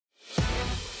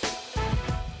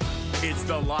It's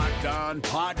the Locked On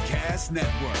Podcast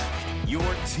Network, your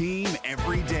team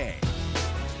every day.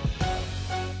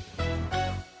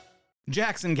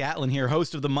 Jackson Gatlin here,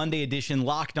 host of the Monday edition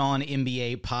Locked On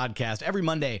NBA podcast. Every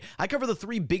Monday, I cover the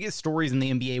three biggest stories in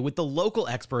the NBA with the local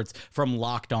experts from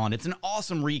Locked On. It's an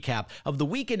awesome recap of the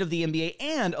weekend of the NBA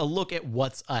and a look at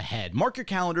what's ahead. Mark your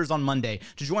calendars on Monday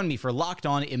to join me for Locked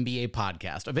On NBA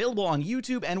podcast, available on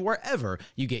YouTube and wherever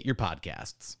you get your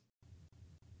podcasts.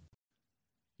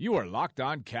 You are Locked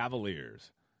On Cavaliers,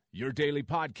 your daily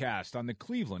podcast on the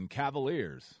Cleveland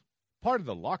Cavaliers, part of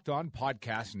the Locked On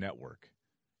Podcast Network.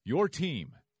 Your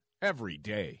team every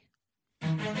day.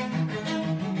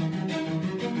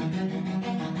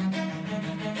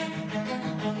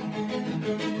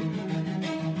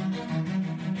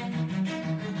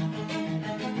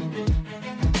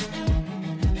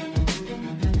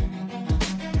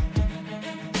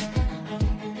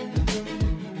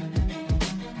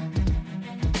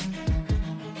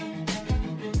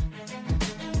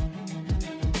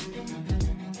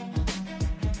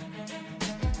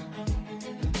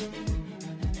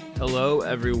 Hello,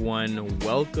 everyone.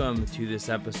 Welcome to this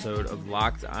episode of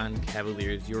Locked On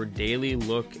Cavaliers, your daily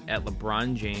look at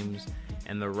LeBron James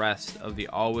and the rest of the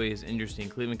always interesting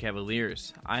Cleveland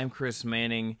Cavaliers. I am Chris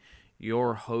Manning,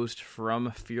 your host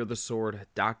from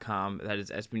fearthesword.com. That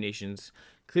is SB Nation's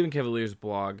Cleveland Cavaliers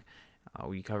blog.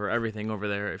 We cover everything over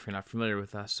there if you're not familiar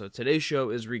with us. So today's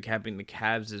show is recapping the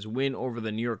Cavs' win over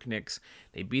the New York Knicks.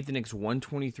 They beat the Knicks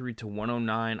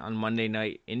 123-109 on Monday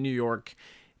night in New York.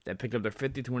 That picked up their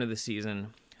 50th win of the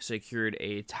season, secured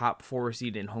a top 4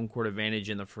 seed and home court advantage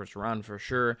in the first round for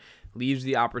sure, leaves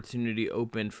the opportunity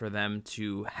open for them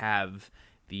to have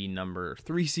the number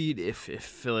 3 seed if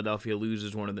Philadelphia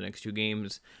loses one of the next 2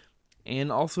 games,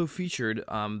 and also featured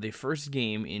the first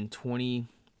game in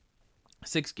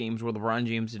 26 games where LeBron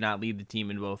James did not lead the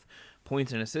team in both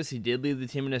points and assists. He did lead the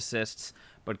team in assists,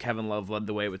 but Kevin Love led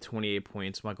the way with 28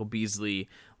 points. Michael Beasley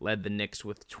led the Knicks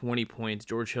with 20 points.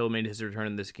 George Hill made his return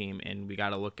in this game, and we got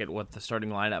to look at what the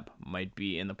starting lineup might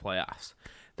be in the playoffs.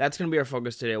 That's going to be our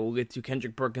focus today. We'll get to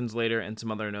Kendrick Perkins later and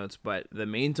some other notes, but the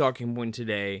main talking point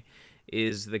today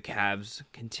is the Cavs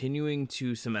continuing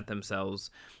to cement themselves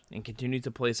and continue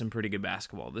to play some pretty good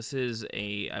basketball. This is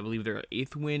I believe their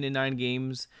 8th win in 9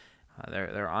 games.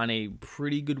 They're on a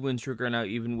pretty good win streak right now,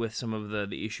 even with some of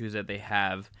the issues that they've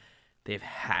had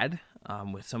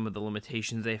with some of the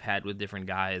limitations they've had with different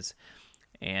guys.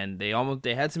 And they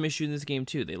had some issues in this game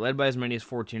too. They led by as many as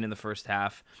 14 in the first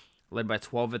half, led by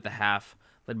 12 at the half,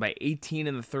 led by 18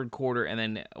 in the third quarter, and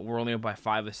then we're only up by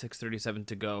 5 with 6:37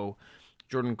 to go.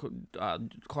 Jordan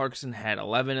Clarkson had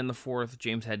 11 in the fourth.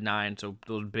 James had 9. So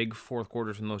those big fourth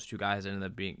quarters from those two guys ended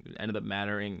up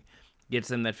mattering. Gets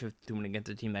them that 5th win against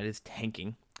a team that is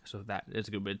tanking. So that is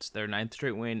good. But it's their 9th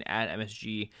straight win at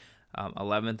MSG,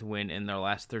 11th win in their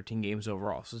last 13 games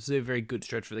overall. So this is a very good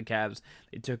stretch for the Cavs.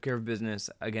 They took care of business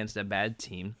against a bad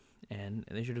team, and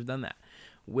they should have done that.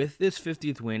 With this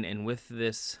 50th win and with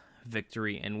this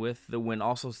victory and with the win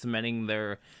also cementing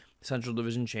their Central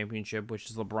Division Championship, which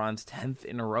is LeBron's 10th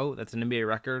in a row. That's an NBA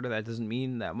record. That doesn't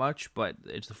mean that much, but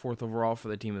it's the 4th overall for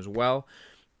the team as well.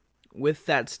 With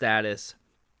that status,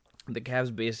 the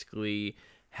Cavs basically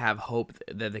have hope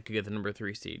that they could get the number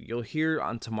 3 seed. You'll hear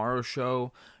on tomorrow's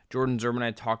show Jordan Zerb and I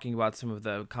talking about some of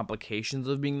the complications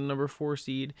of being the number 4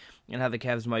 seed and how the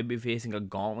Cavs might be facing a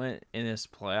gauntlet in this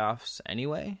playoffs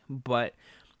anyway. But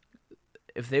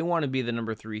if they want to be the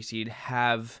number 3 seed,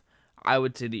 I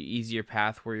would say the easier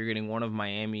path where you're getting one of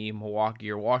Miami,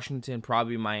 Milwaukee, or Washington,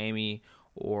 probably Miami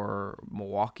or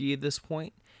Milwaukee at this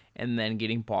point, and then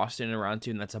getting Boston in round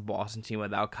 2, and that's a Boston team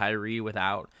without Kyrie,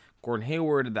 without Gordon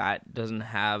Hayward, that doesn't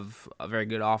have a very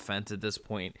good offense at this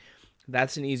point.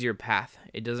 That's an easier path.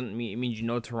 It means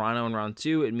Toronto in round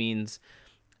 2. It means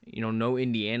no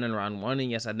Indiana in round 1. And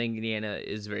yes, I think Indiana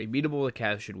is very beatable. The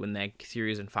Cavs should win that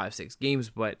series in 5-6 games,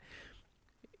 but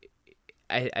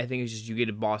I think it's just you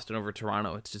get Boston over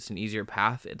Toronto. It's just an easier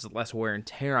path. It's less wear and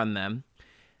tear on them.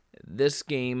 This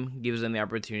game gives them the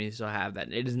opportunity to have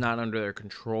that. It is not under their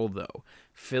control, though.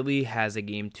 Philly has a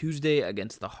game Tuesday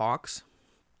against the Hawks,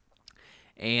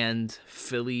 and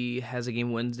Philly has a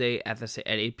game Wednesday at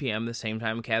 8 p.m., the same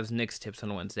time Cavs-Knicks tips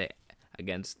on Wednesday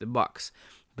against the Bucks.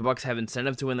 The Bucks have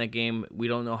incentive to win that game. We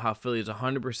don't know how Philly is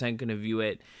 100% going to view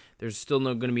it. There's still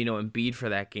going to be no Embiid for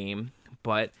that game,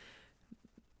 but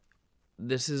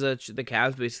this is the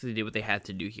Cavs basically did what they had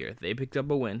to do here. They picked up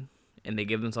a win, and they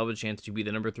give themselves a chance to be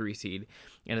the number 3 seed,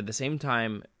 and at the same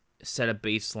time set a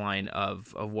baseline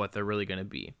of what they're really going to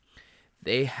be.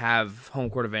 They have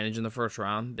home court advantage in the first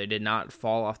round. They did not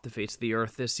fall off the face of the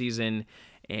earth this season,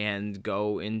 and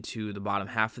go into the bottom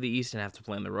half of the East and have to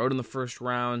play on the road in the first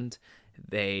round.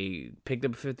 They picked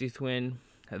up a 50th win.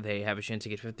 They have a chance to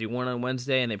get 51 on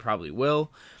Wednesday, and they probably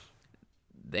will.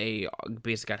 They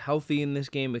basically got healthy in this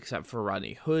game, except for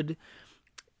Rodney Hood.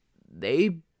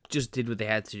 They just did what they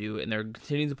had to do, and they're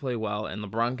continuing to play well, and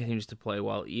LeBron continues to play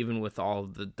well, even with all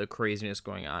the craziness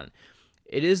going on.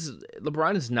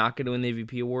 LeBron is not going to win the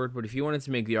MVP award, but if you wanted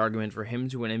to make the argument for him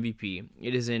to win MVP,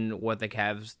 it is in what the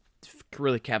Cavs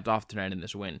really capped off tonight in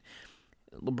this win.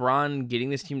 LeBron getting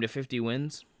this team to 50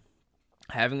 wins,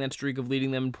 having that streak of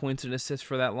leading them in points and assists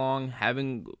for that long,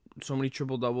 having so many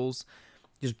triple-doubles,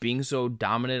 just being so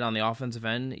dominant on the offensive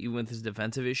end, even with his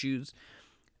defensive issues,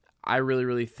 I really,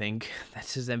 really think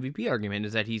that's his MVP argument,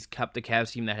 is that he's kept the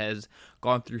Cavs team that has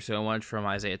gone through so much, from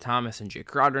Isaiah Thomas and Jay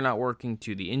Crowder not working,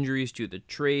 to the injuries, to the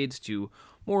trades, to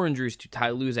more injuries, to Ty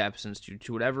Lue's absence,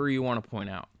 to whatever you want to point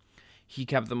out. He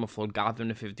kept them afloat, got them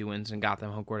to 50 wins, and got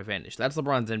them home court advantage. That's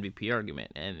LeBron's MVP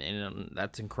argument, and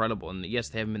that's incredible. And yes,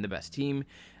 they haven't been the best team.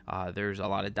 There's a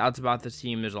lot of doubts about this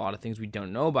team. There's a lot of things we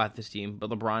don't know about this team, but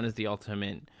LeBron is the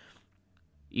ultimate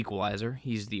equalizer.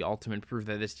 He's the ultimate proof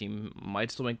that this team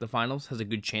might still make the finals, has a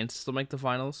good chance to still make the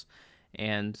finals,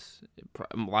 and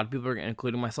a lot of people,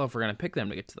 including myself, are going to pick them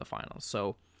to get to the finals.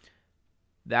 So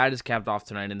that is capped off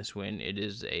tonight in this win.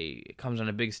 It comes on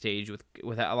a big stage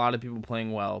with a lot of people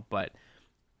playing well, but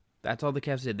that's all the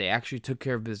Cavs did. They actually took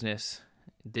care of business,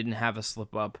 didn't have a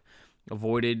slip up,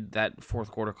 avoided that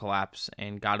fourth quarter collapse,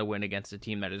 and got a win against a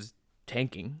team that is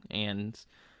tanking, and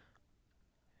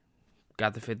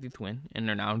got the 50th win, and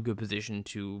they're now in good position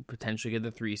to potentially get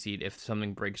the 3 seed if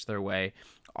something breaks their way.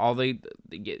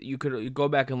 You could go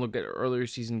back and look at earlier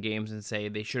season games and say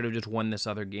they should have just won this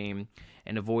other game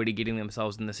and avoided getting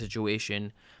themselves in the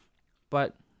situation.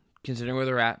 But considering where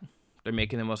they're at, they're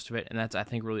making the most of it, and that's, I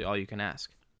think, really all you can ask.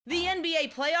 The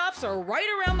NBA playoffs are right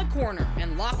around the corner,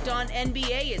 and Locked On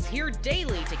NBA is here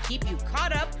daily to keep you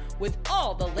caught up with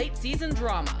all the late season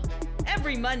drama.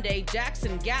 Every Monday,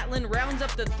 Jackson Gatlin rounds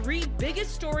up the 3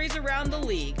 biggest stories around the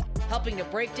league, helping to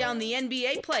break down the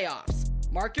NBA playoffs.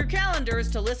 Mark your calendars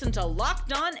to listen to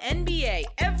Locked On NBA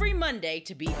every Monday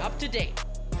to be up to date.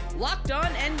 Locked On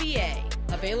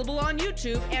NBA, available on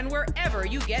YouTube and wherever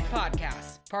you get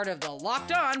podcasts. Part of the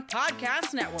Locked On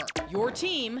Podcast Network, your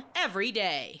team every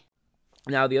day.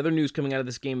 Now, the other news coming out of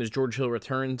this game is George Hill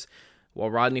returns while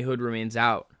Rodney Hood remains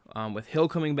out. With Hill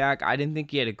coming back, I didn't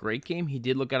think he had a great game. He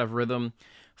did look out of rhythm.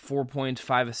 4 points,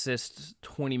 5 assists,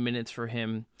 20 minutes for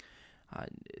him.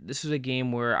 This is a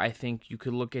game where I think you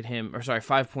could look at him,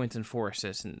 5 points and 4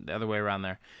 assists, and the other way around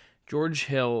there. George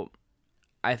Hill,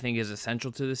 I think, is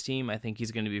essential to this team. I think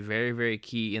he's going to be very, very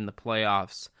key in the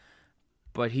playoffs,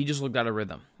 but he just looked out of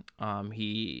rhythm.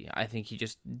 I think he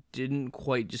just didn't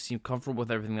quite just seem comfortable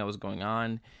with everything that was going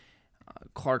on.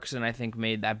 Clarkson, I think,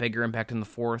 made that bigger impact in the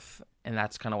fourth, and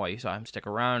that's kind of why you saw him stick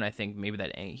around. I think maybe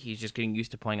that he's just getting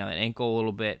used to playing on that ankle a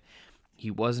little bit. He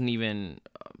wasn't even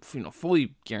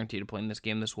fully guaranteed to play in this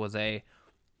game. This was a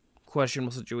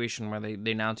questionable situation where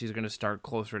they announced he's going to start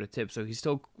closer to tip, so he's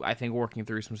still, I think, working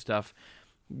through some stuff.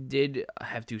 Did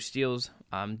have 2 steals,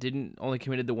 only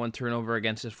committed the 1 turnover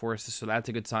against his 4 assists, so that's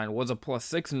a good sign. Was a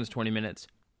 +6 in his 20 minutes,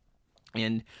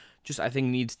 and just, I think,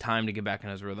 needs time to get back in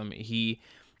his rhythm.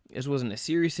 This wasn't a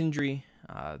serious injury,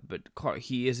 but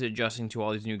he is adjusting to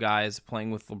all these new guys,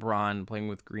 playing with LeBron, playing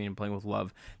with Green, playing with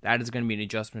Love. That is going to be an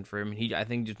adjustment for him, and he, I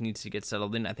think, just needs to get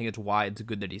settled in. I think it's why it's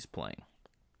good that he's playing.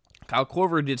 Kyle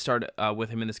Korver did start with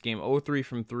him in this game, 0-3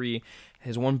 from 3.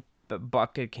 His 1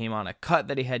 bucket came on a cut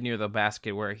that he had near the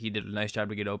basket where he did a nice job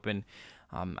to get open.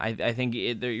 I think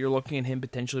you're looking at him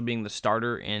potentially being the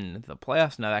starter in the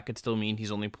playoffs. Now, that could still mean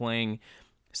he's only playing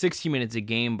 16 minutes a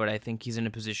game, but I think he's in a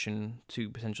position to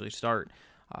potentially start,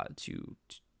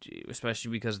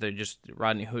 especially because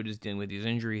Rodney Hood is dealing with these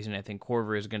injuries, and I think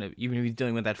Korver is going to, even if he's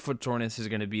dealing with that foot soreness, is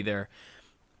going to be there.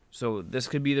 So this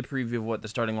could be the preview of what the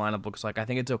starting lineup looks like. I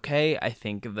think it's okay. I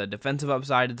think the defensive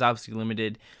upside is obviously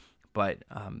limited, but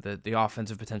the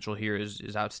offensive potential here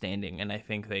is outstanding, and I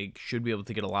think they should be able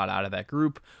to get a lot out of that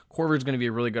group. Korver is going to be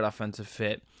a really good offensive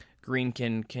fit. Green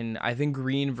I think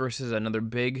Green versus another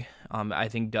big, I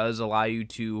think does allow you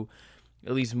to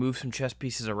at least move some chess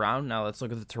pieces around. Now let's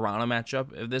look at the Toronto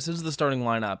matchup. If this is the starting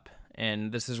lineup,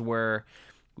 and this is where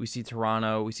we see the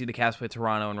Cavs play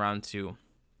Toronto in round 2,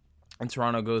 and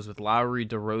Toronto goes with Lowry,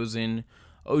 DeRozan,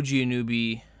 OG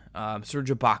Anunoby,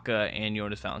 Serge Ibaka, and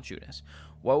Jonas Valanciunas.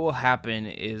 What will happen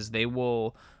is they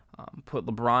will put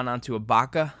LeBron onto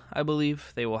Ibaka, I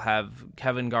believe. They will have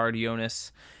Kevin guard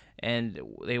Jonas, and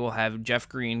they will have Jeff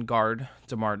Green guard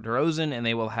DeMar DeRozan, and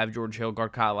they will have George Hill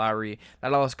guard Kyle Lowry.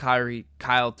 That allows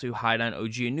Kyle to hide on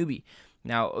OG Anunoby.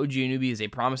 Now, OG Anunoby is a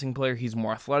promising player. He's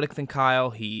more athletic than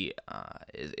Kyle. He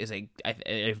is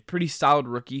a pretty solid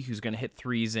rookie who's going to hit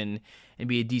threes and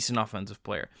be a decent offensive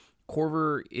player.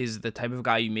 Korver is the type of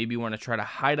guy you maybe want to try to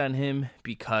hide on him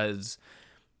because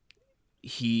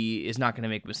he is not going to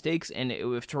make mistakes. And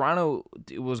if Toronto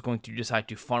was going to decide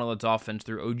to funnel its offense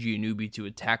through OG Anunoby to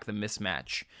attack the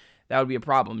mismatch, that would be a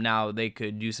problem. Now, they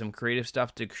could do some creative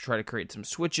stuff to try to create some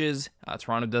switches.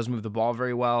 Toronto does move the ball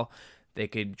very well. They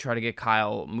could try to get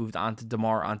Kyle moved onto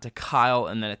DeMar, onto Kyle,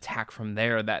 and then attack from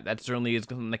there. That certainly is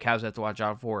something the Cavs have to watch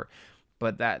out for.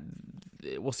 But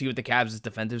we'll see what the Cavs'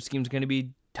 defensive scheme is going to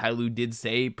be. Ty Lue did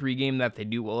say pregame that they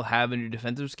will have a new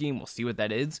defensive scheme. We'll see what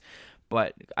that is.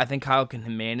 But I think Kyle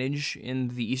can manage in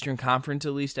the Eastern Conference,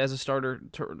 at least as a starter.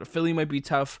 Philly might be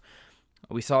tough.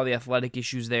 We saw the athletic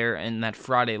issues there and that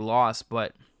Friday loss.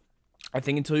 But I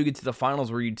think until you get to the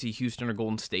finals where you'd see Houston or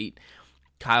Golden State,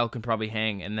 Kyle can probably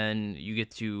hang. And then you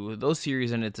get to those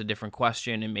series and it's a different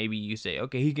question. And maybe you say,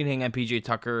 okay, he can hang on PJ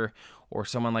Tucker or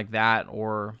someone like that.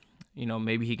 Or,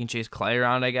 maybe he can chase Clay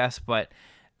around, I guess. But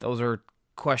those are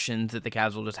questions that the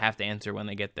Cavs will just have to answer when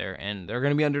they get there, and they're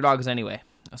going to be underdogs anyway,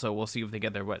 so we'll see if they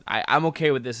get there, but I'm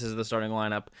okay with this as the starting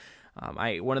lineup.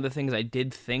 One of the things I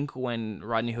did think when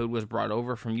Rodney Hood was brought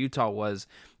over from Utah was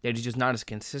that he's just not as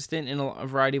consistent in a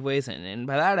variety of ways, and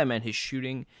by that I meant his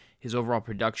shooting, his overall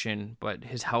production, but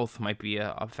his health might be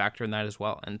a factor in that as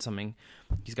well, and something,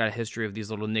 he's got a history of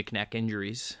these little knick-knack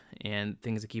injuries and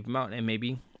things that keep him out, and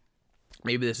maybe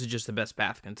this is just the best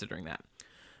path considering that.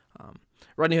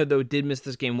 Rodney Hood, though, did miss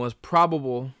this game, was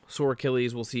probable sore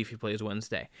Achilles. We'll see if he plays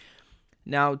Wednesday.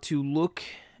 Now, to look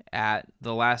at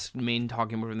the last main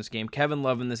talking point from this game, Kevin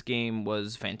Love in this game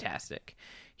was fantastic.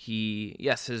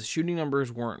 His shooting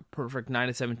numbers weren't perfect. 9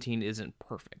 of 17 isn't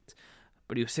perfect.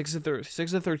 But he was 6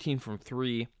 of 13 from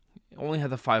 3. Only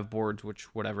had the 5 boards,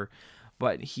 which, whatever.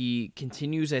 But he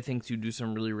continues, I think, to do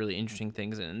some really, really interesting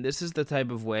things. And this is the type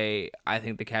of way I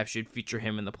think the Cavs should feature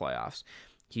him in the playoffs.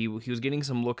 He was getting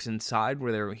some looks inside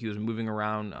where he was moving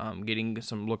around, getting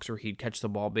some looks where he'd catch the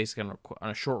ball basically on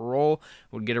a short roll,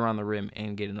 would get around the rim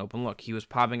and get an open look. He was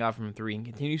popping out from 3 and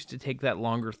continues to take that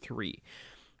longer 3.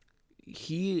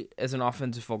 He, as an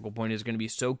offensive focal point, is going to be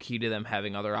so key to them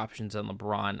having other options on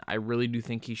LeBron. I really do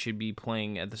think he should be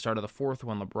playing at the start of the fourth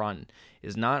when LeBron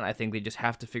is not. I think they just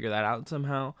have to figure that out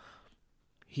somehow.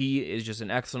 He is just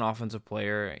an excellent offensive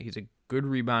player. He's a good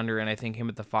rebounder, and I think him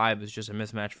at the 5 is just a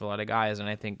mismatch for a lot of guys, and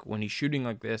I think when he's shooting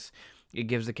like this, it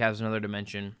gives the Cavs another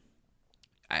dimension.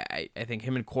 I think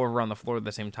him and Korver on the floor at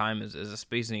the same time is a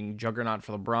spacing juggernaut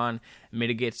for LeBron. It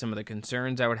mitigates some of the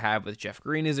concerns I would have with Jeff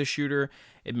Green as a shooter.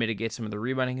 It mitigates some of the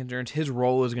rebounding concerns. His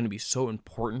role is going to be so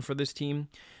important for this team.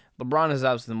 LeBron is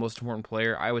obviously the most important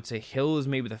player. I would say Hill is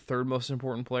maybe the third most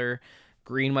important player.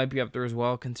 Green might be up there as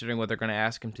well, considering what they're going to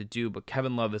ask him to do, but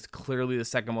Kevin Love is clearly the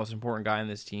second most important guy in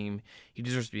this team. He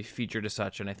deserves to be featured as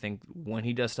such, and I think when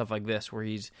he does stuff like this, where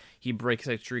he breaks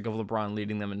that streak of LeBron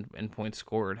leading them in points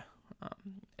scored,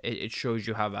 it shows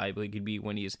you how valuable he could be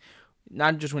when he's,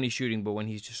 not just when he's shooting, but when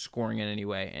he's just scoring in any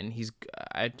way. And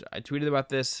I tweeted about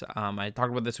this, I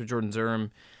talked about this with Jordan Zurm.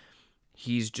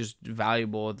 He's just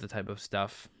valuable at the type of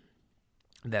stuff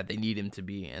that they need him to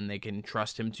be, and they can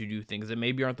trust him to do things that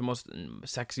maybe aren't the most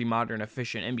sexy, modern,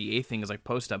 efficient NBA things like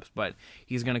post-ups, but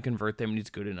he's going to convert them, and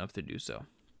he's good enough to do so.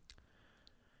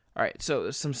 All right, so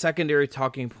some secondary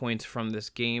talking points from this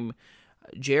game.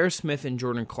 J.R. Smith and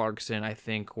Jordan Clarkson, I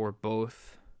think, were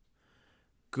both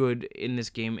good in this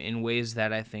game in ways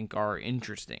that I think are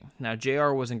interesting. Now,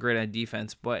 JR wasn't great on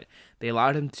defense, but they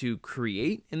allowed him to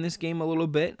create in this game a little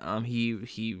bit.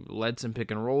 He led some pick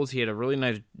and rolls. He had a really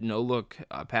nice no-look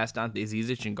pass down to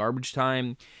Zizic in garbage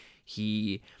time.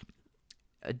 He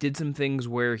did some things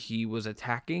where he was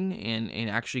attacking and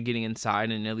actually getting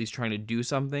inside and at least trying to do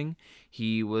something.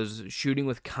 He was shooting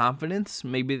with confidence.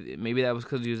 Maybe that was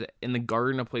because he was in the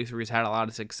Garden, a place where he's had a lot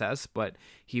of success, but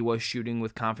he was shooting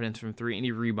with confidence from 3, and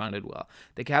he rebounded well.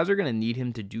 The Cavs are going to need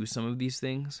him to do some of these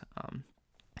things,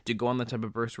 to go on the type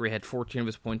of burst where he had 14 of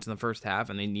his points in the first half,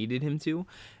 and they needed him to.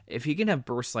 If he can have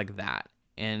bursts like that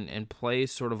and play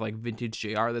sort of like vintage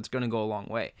JR, that's going to go a long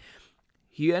way.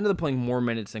 He ended up playing more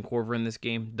minutes than Korver in this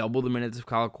game, double the minutes of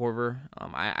Kyle Korver.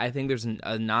 I think there's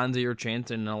a non-zero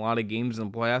chance in a lot of games in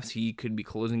the playoffs he could be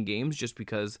closing games just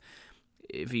because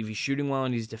if he's shooting well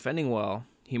and he's defending well,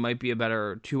 he might be a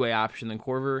better two-way option than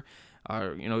Korver.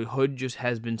 Hood just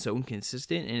has been so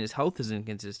inconsistent and his health is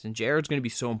inconsistent. Jared's going to be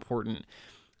so important,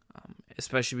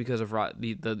 especially because of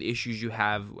the issues you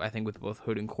have, I think, with both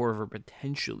Hood and Korver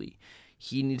potentially.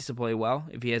 He needs to play well.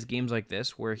 If he has games like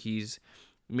this where he's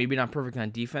maybe not perfect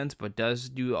on defense, but does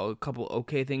do a couple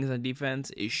okay things on defense,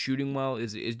 is shooting well,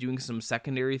 is doing some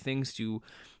secondary things to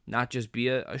not just be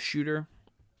a shooter.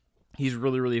 He's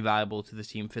really, really valuable to this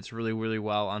team, fits really, really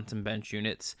well on some bench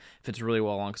units, fits really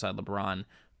well alongside LeBron.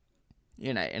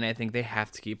 And I think they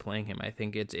have to keep playing him. I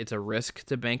think it's a risk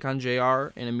to bank on JR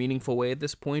in a meaningful way at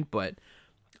this point, but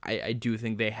I do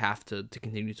think they have to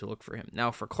continue to look for him.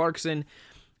 Now, for Clarkson,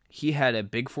 he had a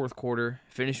big fourth quarter,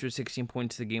 finished with 16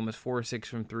 points. The game was 4-6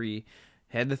 from 3.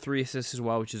 Had the 3 assists as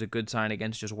well, which is a good sign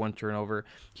against just 1 turnover.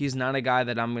 He's not a guy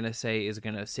that I'm going to say is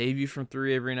going to save you from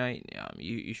 3 every night.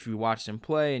 If you watched him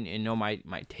play and know my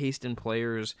taste in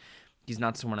players, he's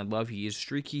not someone I love. He is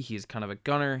streaky. He's kind of a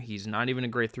gunner. He's not even a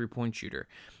great 3-point shooter.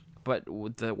 But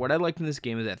what I liked in this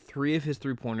game is that 3 of his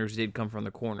 3-pointers did come from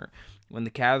the corner. When the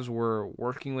Cavs were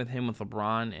working with him with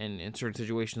LeBron and in certain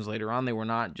situations later on, they were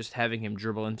not just having him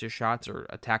dribble into shots or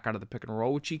attack out of the pick and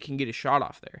roll, which he can get a shot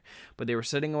off there. But they were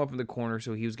setting him up in the corner,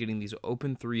 so he was getting these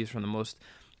open threes from the most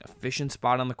efficient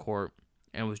spot on the court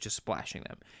and was just splashing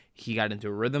them. He got into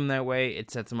a rhythm that way.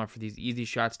 It sets him up for these easy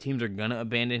shots. Teams are going to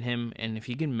abandon him, and if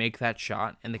he can make that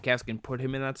shot and the Cavs can put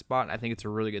him in that spot, I think it's a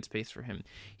really good space for him.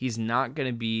 He's not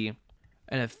going to be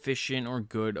an efficient or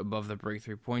good above the break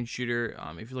 3-point shooter.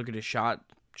 If you look at his shot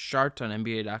chart on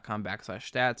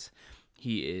NBA.com/stats,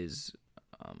 he is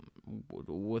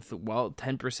with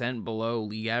 10% below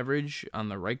league average on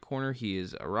the right corner. He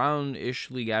is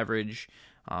around-ish league average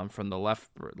from the left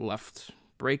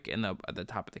break and at the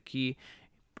top of the key.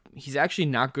 He's actually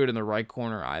not good in the right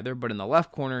corner either, but in the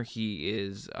left corner, he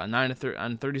is 9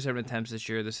 on 37 attempts this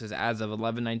year. This is as of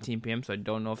 11:19 p.m., so I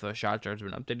don't know if the shot chart's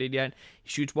been updated yet. He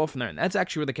shoots well from there, and that's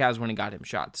actually where the Cavs went and got him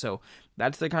shots. So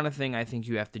that's the kind of thing I think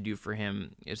you have to do for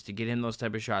him, is to get him those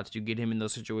type of shots, to get him in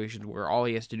those situations where all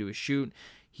he has to do is shoot.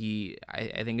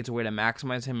 I think it's a way to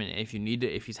maximize him, and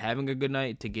if he's having a good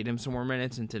night, to get him some more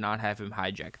minutes and to not have him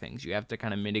hijack things. You have to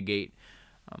kind of mitigate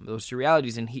those two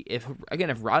realities. And if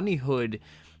Rodney Hood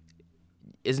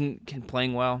isn't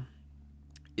playing well,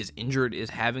 is injured, is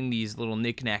having these little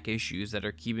knick-knack issues that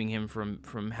are keeping him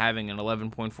from having an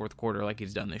 11-point fourth quarter like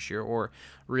he's done this year, or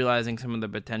realizing some of the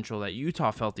potential that Utah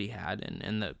felt he had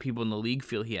and that people in the league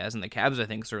feel he has, and the Cavs I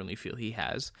think certainly feel he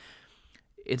has,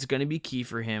 it's going to be key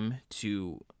for him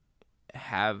to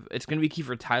have, it's going to be key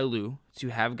for Ty Lue to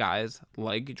have guys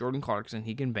like Jordan Clarkson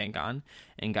he can bank on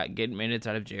and get minutes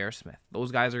out of J.R. Smith.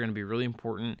 Those guys are going to be really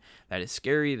important. That is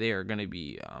scary. They are going to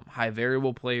be high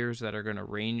variable players that are going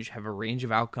to have a range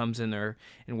of outcomes in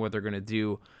what they're going to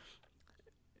do.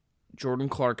 Jordan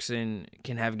Clarkson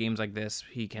can have games like this.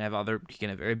 He can have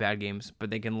very bad games, but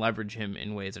they can leverage him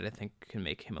in ways that I think can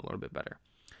make him a little bit better.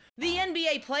 The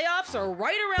NBA playoffs are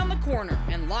right around the corner,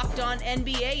 and Locked On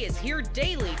NBA is here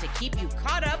daily to keep you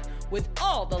caught up with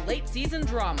all the late season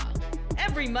drama.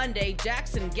 Every Monday,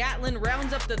 Jackson Gatlin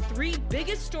rounds up the 3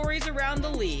 biggest stories around the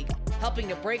league, helping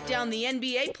to break down the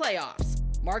NBA playoffs.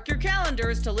 Mark your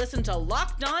calendars to listen to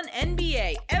Locked On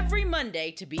NBA every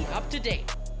Monday to be up to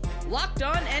date. Locked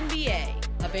On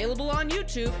NBA, available on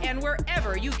YouTube and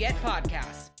wherever you get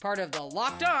podcasts. Part of the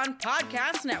Locked On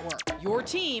Podcast Network, your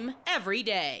team every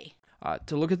day.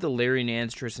 To look at the Larry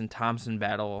Nance, Tristan Thompson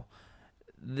battle,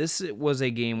 this was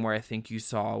a game where I think you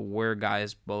saw where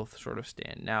guys both sort of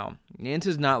stand. Now, Nance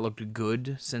has not looked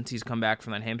good since he's come back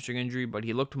from that hamstring injury, but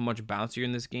he looked much bouncier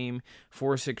in this game.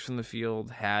 4-6 from the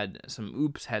field, had some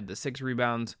oops, had the 6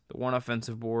 rebounds, the 1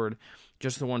 offensive board,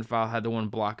 just the 1 foul, had the 1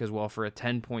 block as well for a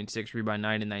 10.6 rebound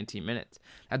night in 19 minutes.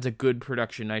 That's a good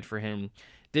production night for him.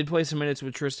 Did play some minutes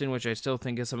with Tristan, which I still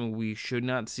think is something we should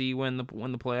not see when the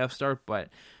playoffs start, but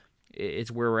it's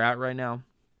where we're at right now.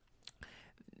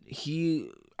 He,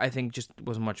 I think, just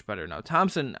was much better. Now,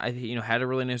 Thompson, had a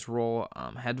really nice role,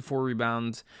 had the 4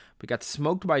 rebounds, but got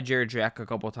smoked by Jared Jack a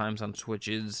couple of times on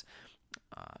switches.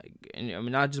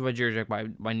 Not just by Jared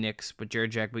Jack, by Knicks, but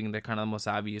Jared Jack being the kind of the most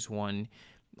obvious one.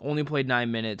 Only played 9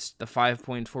 minutes. The 5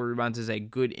 points, 4 rebounds is a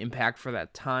good impact for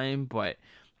that time, but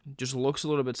just looks a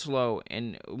little bit slow.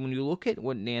 And when you look at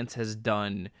what Nance has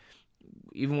done,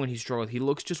 even when he struggled, he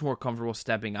looks just more comfortable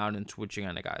stepping out and switching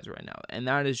on the guys right now. And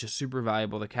that is just super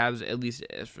valuable. The Cavs, at least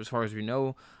as far as we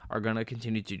know, are going to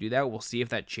continue to do that. We'll see if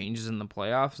that changes in the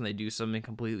playoffs and they do something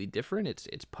completely different.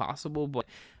 It's possible, but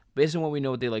based on what we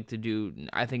know what they like to do,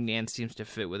 I think Nance seems to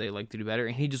fit what they like to do better,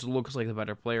 and he just looks like the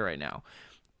better player right now.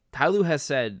 Ty Lue has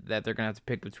said that they're going to have to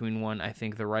pick between one. I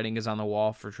think the writing is on the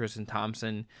wall for Tristan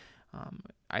Thompson.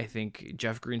 I think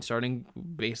Jeff Green starting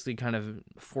basically kind of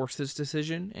forced this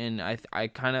decision, and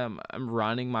I'm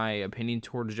running my opinion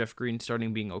towards Jeff Green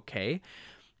starting being okay.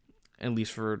 at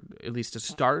least to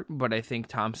start. But I think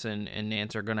Thompson and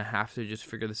Nance are going to have to just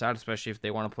figure this out, especially if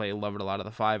they want to play Lovett a lot of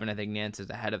the 5. And I think Nance is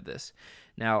ahead of this.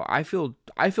 Now, I feel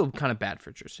kind of bad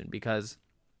for Tristan because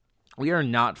we are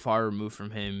not far removed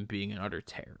from him being an utter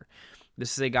terror.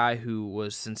 This is a guy who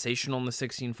was sensational in the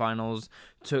 16 finals,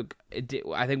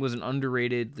 I think was an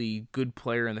underratedly good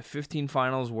player in the 15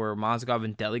 finals where Mozgov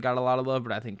and Deli got a lot of love,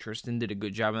 but I think Tristan did a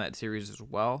good job in that series as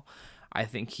well. I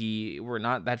think we're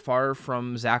not that far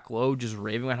from Zach Lowe just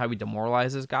raving about how he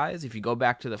demoralizes guys. If you go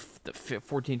back to the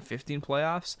 14-15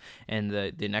 playoffs and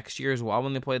the next year as well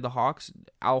when they played the Hawks,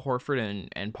 Al Horford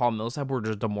and Paul Millsap were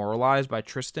just demoralized by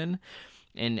Tristan.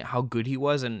 And how good he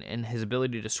was and his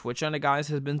ability to switch onto guys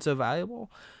has been so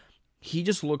valuable. He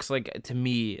just looks like, to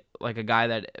me, like a guy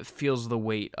that feels the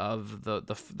weight of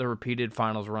the repeated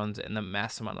finals runs and the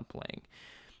mass amount of playing.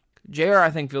 JR, I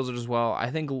think, feels it as well.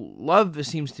 I think Love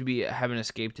seems to be having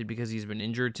escaped it because he's been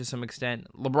injured to some extent.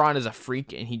 LeBron is a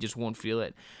freak and he just won't feel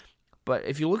it. But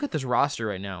if you look at this roster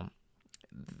right now,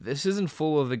 this isn't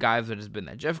full of the guys that has been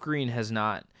that. Jeff Green has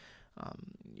not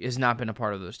been a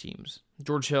part of those teams.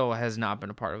 George Hill has not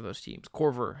been a part of those teams.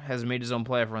 Korver has made his own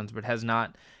playoff runs, but has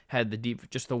not had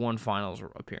just the one finals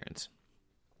appearance.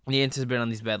 Nance has been on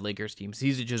these bad Lakers teams.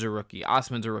 Zizic is a rookie.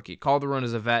 Osman's a rookie. Calderon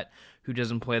is a vet who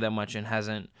doesn't play that much and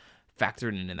hasn't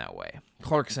factored in that way.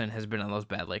 Clarkson has been on those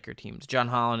bad Laker teams. John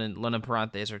Holland and Leonard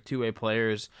Parantes are two-way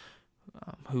players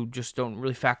who just don't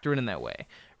really factor in that way.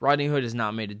 Rodney Hood has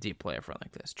not made a deep playoff run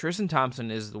like this. Tristan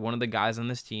Thompson is one of the guys on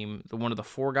this team, one of the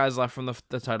 4 guys left from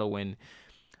the title win.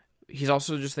 He's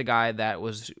also just the guy that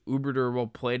was uber durable,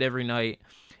 played every night,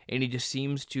 and he just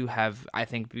seems to have, I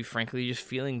think, frankly, just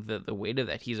feeling the weight of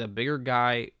that. He's a bigger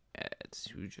guy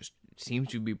who just seems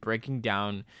to be breaking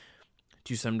down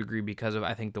to some degree because of,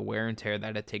 I think, the wear and tear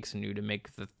that it takes in you to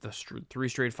make the 3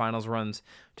 straight finals runs,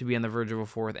 to be on the verge of a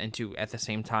 4th, and to, at the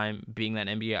same time, being that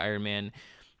NBA Iron Man.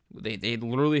 They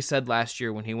literally said last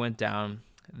year when he went down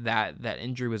that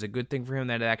injury was a good thing for him,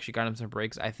 that it actually got him some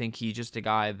breaks. I think he's just a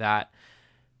guy that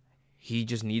he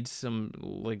just needs some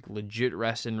legit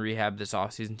rest and rehab this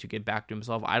offseason to get back to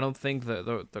himself. I don't think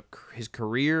his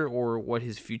career or what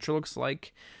his future looks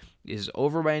like is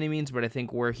over by any means, but I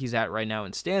think where he's at right now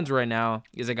and stands right now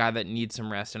is a guy that needs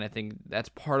some rest, and I think that's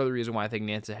part of the reason why I think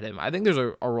Nance ahead of him. I think there's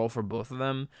a role for both of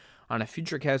them on a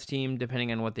future Cavs team,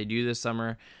 depending on what they do this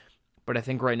summer, but I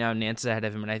think right now Nance is ahead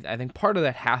of him, and I think part of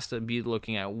that has to be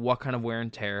looking at what kind of wear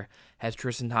and tear has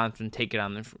Tristan Thompson taken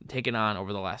on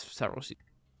over the last several seasons.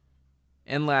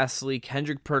 And lastly,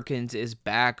 Kendrick Perkins is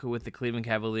back with the Cleveland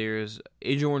Cavaliers.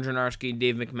 Adrian Wojnarowski and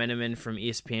Dave McMenamin from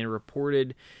ESPN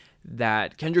reported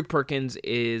that Kendrick Perkins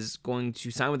is going to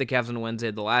sign with the Cavs on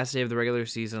Wednesday, the last day of the regular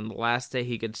season, the last day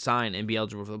he could sign and be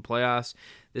eligible for the playoffs.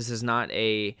 This is not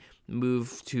a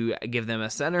move to give them a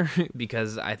center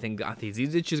because I think Ante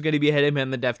Zizic is going to be ahead of him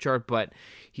on the depth chart, but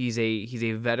he's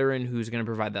a veteran who's going to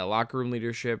provide that locker room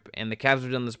leadership, and the Cavs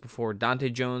have done this before. Dante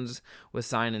Jones was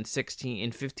signed in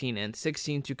 15 and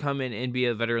 16 to come in and be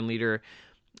a veteran leader.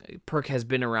 Perk has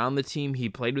been around the team. He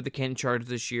played with the Canton Charge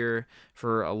this year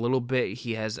for a little bit.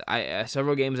 He has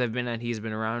several games I've been at. He's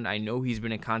been around. I know he's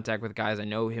been in contact with guys. I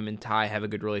know him and Ty have a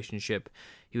good relationship.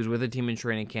 He was with the team in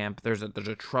training camp. There's a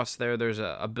trust there. There's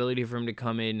a ability for him to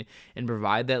come in and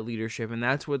provide that leadership, and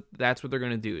that's what they're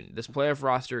going to do. This playoff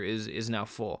roster is now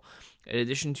full. In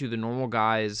addition to the normal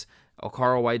guys,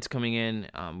 Okaro White's coming in,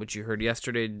 which you heard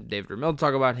yesterday, David Ramil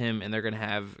talk about him, and they're going to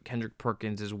have Kendrick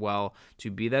Perkins as well to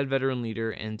be that veteran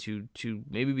leader and to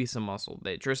maybe be some muscle.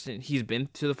 Tristan, he's been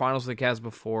to the finals with the Cavs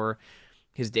before.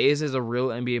 His days as a real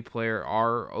NBA player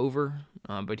are over,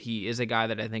 but he is a guy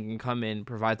that I think can come in,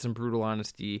 provide some brutal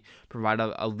honesty, provide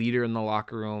a leader in the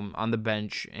locker room, on the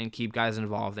bench, and keep guys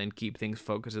involved and keep things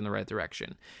focused in the right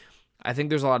direction. I think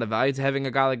there's a lot of value to having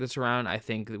a guy like this around. I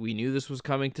think that we knew this was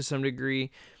coming to some degree.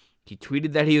 He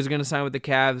tweeted that he was going to sign with the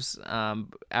Cavs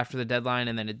after the deadline,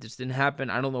 and then it just didn't happen.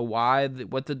 I don't know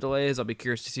what the delay is. I'll be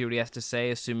curious to see what he has to say,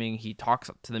 assuming he talks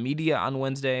to the media on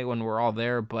Wednesday when we're all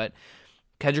there. But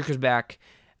Kendrick is back.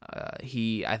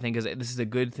 I think this is a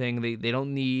good thing. They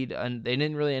don't need, and they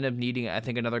didn't really end up needing, I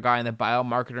think, another guy in the buyout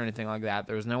market or anything like that.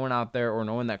 There was no one out there or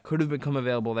no one that could have become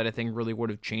available that I think really would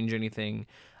have changed anything.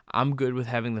 I'm good with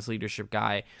having this leadership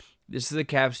guy. This is a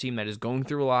Cavs team that is going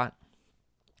through a lot,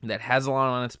 that has a lot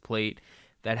on its plate,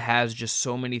 that has just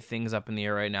so many things up in the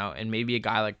air right now, and maybe a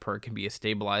guy like Perk can be a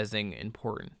stabilizing,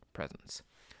 important presence.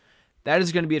 That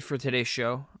is going to be it for today's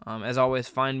show. As always,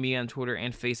 find me on Twitter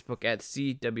and Facebook at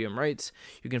CWMWrites.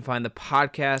 You can find the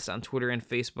podcast on Twitter and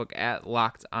Facebook at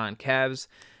Locked On Cavs.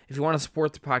 If you want to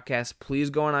support the podcast, please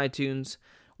go on iTunes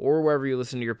or wherever you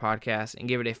listen to your podcast and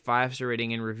give it a 5-star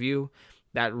rating and review.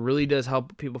 That really does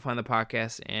help people find the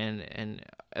podcast. And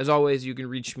as always, you can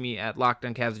reach me at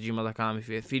lockedOnCavs@gmail.com if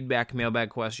you have feedback, mailbag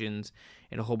questions,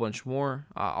 and a whole bunch more.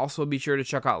 Also, be sure to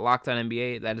check out Locked On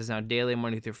NBA. That is now daily,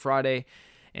 Monday through Friday.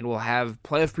 And we'll have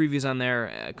playoff previews on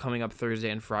there coming up Thursday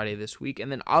and Friday this week. And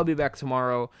then I'll be back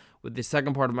tomorrow with the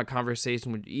second part of my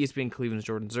conversation with ESPN Cleveland's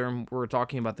Jordan Zerm. We're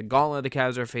talking about the gauntlet the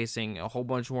Cavs are facing, a whole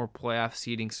bunch more playoff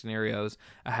seeding scenarios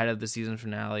ahead of the season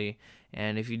finale.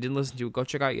 And if you didn't listen to it, go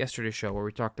check out yesterday's show where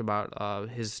we talked about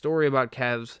his story about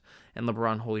Cavs and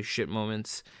LeBron holy shit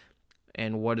moments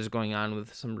and what is going on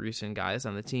with some recent guys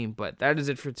on the team. But that is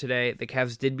it for today. The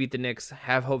Cavs did beat the Knicks,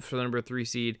 have hopes for the number 3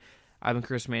 seed. I've been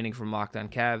Chris Manning from Locked On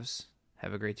Cavs.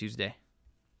 Have a great Tuesday.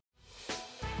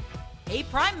 Hey,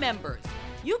 Prime members,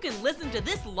 you can listen to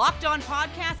this Locked On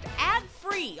podcast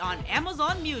ad-free on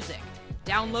Amazon Music.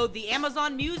 Download the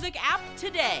Amazon Music app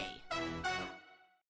today.